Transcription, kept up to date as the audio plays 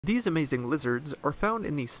These amazing lizards are found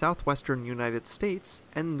in the southwestern United States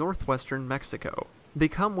and northwestern Mexico. They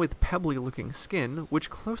come with pebbly-looking skin, which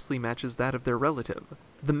closely matches that of their relative,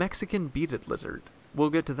 the Mexican beaded lizard. We'll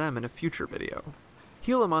get to them in a future video.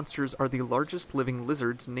 Gila monsters are the largest living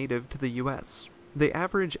lizards native to the US. They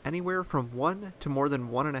average anywhere from 1 to more than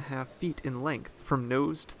 1.5 feet in length from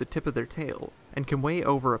nose to the tip of their tail, and can weigh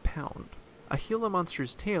over a pound. A Gila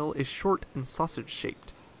monster's tail is short and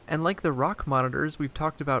sausage-shaped. And like the rock monitors we've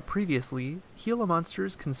talked about previously, Gila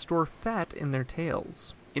monsters can store fat in their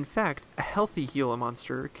tails. In fact, a healthy Gila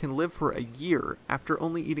monster can live for a year after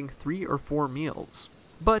only eating 3 or 4 meals.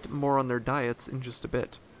 But more on their diets in just a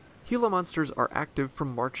bit. Gila monsters are active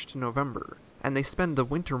from March to November, and they spend the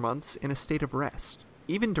winter months in a state of rest.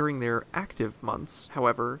 Even during their active months,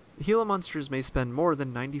 however, Gila monsters may spend more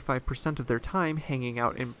than 95% of their time hanging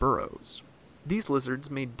out in burrows. These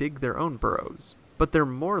lizards may dig their own burrows, but they're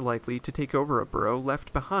more likely to take over a burrow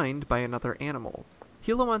left behind by another animal.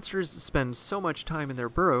 Gila monsters spend so much time in their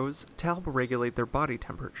burrows to help regulate their body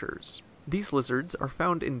temperatures. These lizards are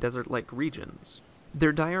found in desert-like regions.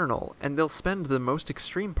 They're diurnal, and they'll spend the most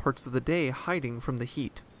extreme parts of the day hiding from the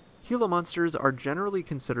heat. Gila monsters are generally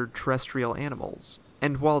considered terrestrial animals,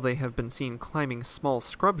 and while they have been seen climbing small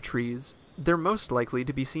scrub trees, they're most likely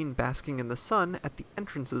to be seen basking in the sun at the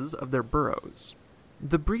entrances of their burrows.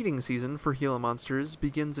 The breeding season for Gila monsters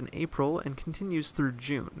begins in April and continues through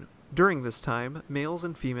June. During this time, males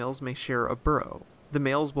and females may share a burrow. The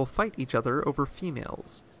males will fight each other over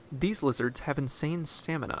females. These lizards have insane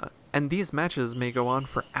stamina, and these matches may go on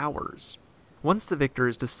for hours. Once the victor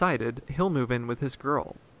is decided, he'll move in with his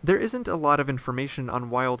girl. There isn't a lot of information on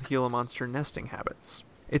wild Gila monster nesting habits.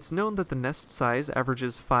 It's known that the nest size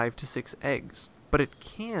averages 5 to 6 eggs, but it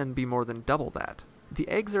can be more than double that. The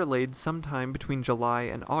eggs are laid sometime between July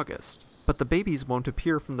and August, but the babies won't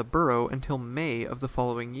appear from the burrow until May of the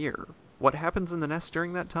following year. What happens in the nest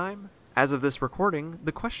during that time? As of this recording,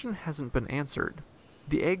 the question hasn't been answered.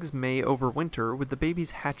 The eggs may overwinter, with the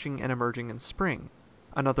babies hatching and emerging in spring.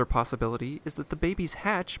 Another possibility is that the babies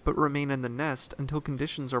hatch but remain in the nest until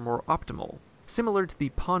conditions are more optimal, similar to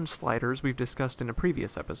the pond sliders we've discussed in a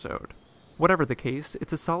previous episode. Whatever the case,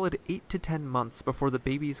 it's a solid 8 to 10 months before the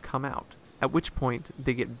babies come out, at which point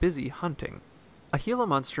they get busy hunting. A Gila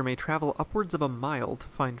monster may travel upwards of a mile to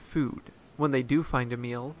find food. When they do find a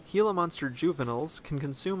meal, Gila monster juveniles can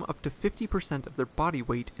consume up to 50% of their body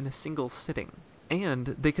weight in a single sitting, and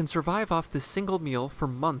they can survive off this single meal for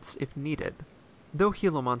months if needed. Though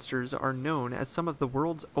Gila monsters are known as some of the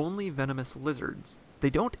world's only venomous lizards, they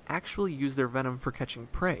don't actually use their venom for catching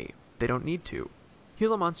prey. They don't need to.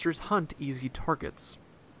 Gila monsters hunt easy targets.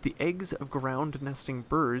 The eggs of ground-nesting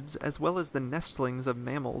birds, as well as the nestlings of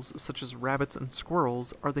mammals such as rabbits and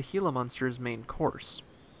squirrels, are the Gila monster's main course.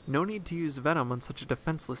 No need to use venom on such a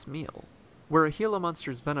defenseless meal. Where a Gila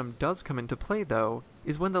monster's venom does come into play, though,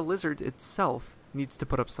 is when the lizard itself needs to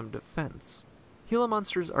put up some defense. Gila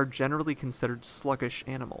monsters are generally considered sluggish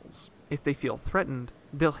animals. If they feel threatened,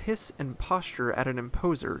 they'll hiss and posture at an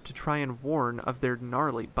imposer to try and warn of their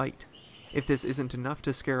gnarly bite. If this isn't enough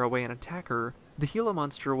to scare away an attacker, the Gila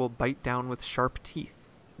monster will bite down with sharp teeth.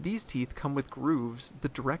 These teeth come with grooves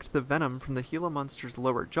that direct the venom from the Gila monster's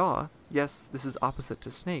lower jaw, yes, this is opposite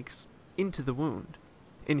to snakes, into the wound.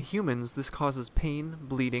 In humans, this causes pain,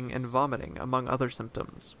 bleeding, and vomiting, among other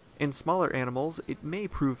symptoms. In smaller animals, it may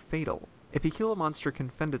prove fatal. If a Gila monster can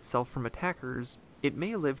fend itself from attackers, it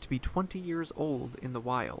may live to be 20 years old in the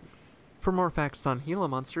wild. For more facts on Gila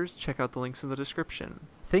monsters, check out the links in the description.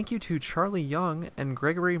 Thank you to Charlie Young and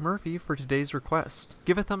Gregory Murphy for today's request.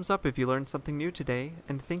 Give a thumbs up if you learned something new today,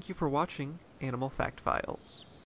 and thank you for watching Animal Fact Files.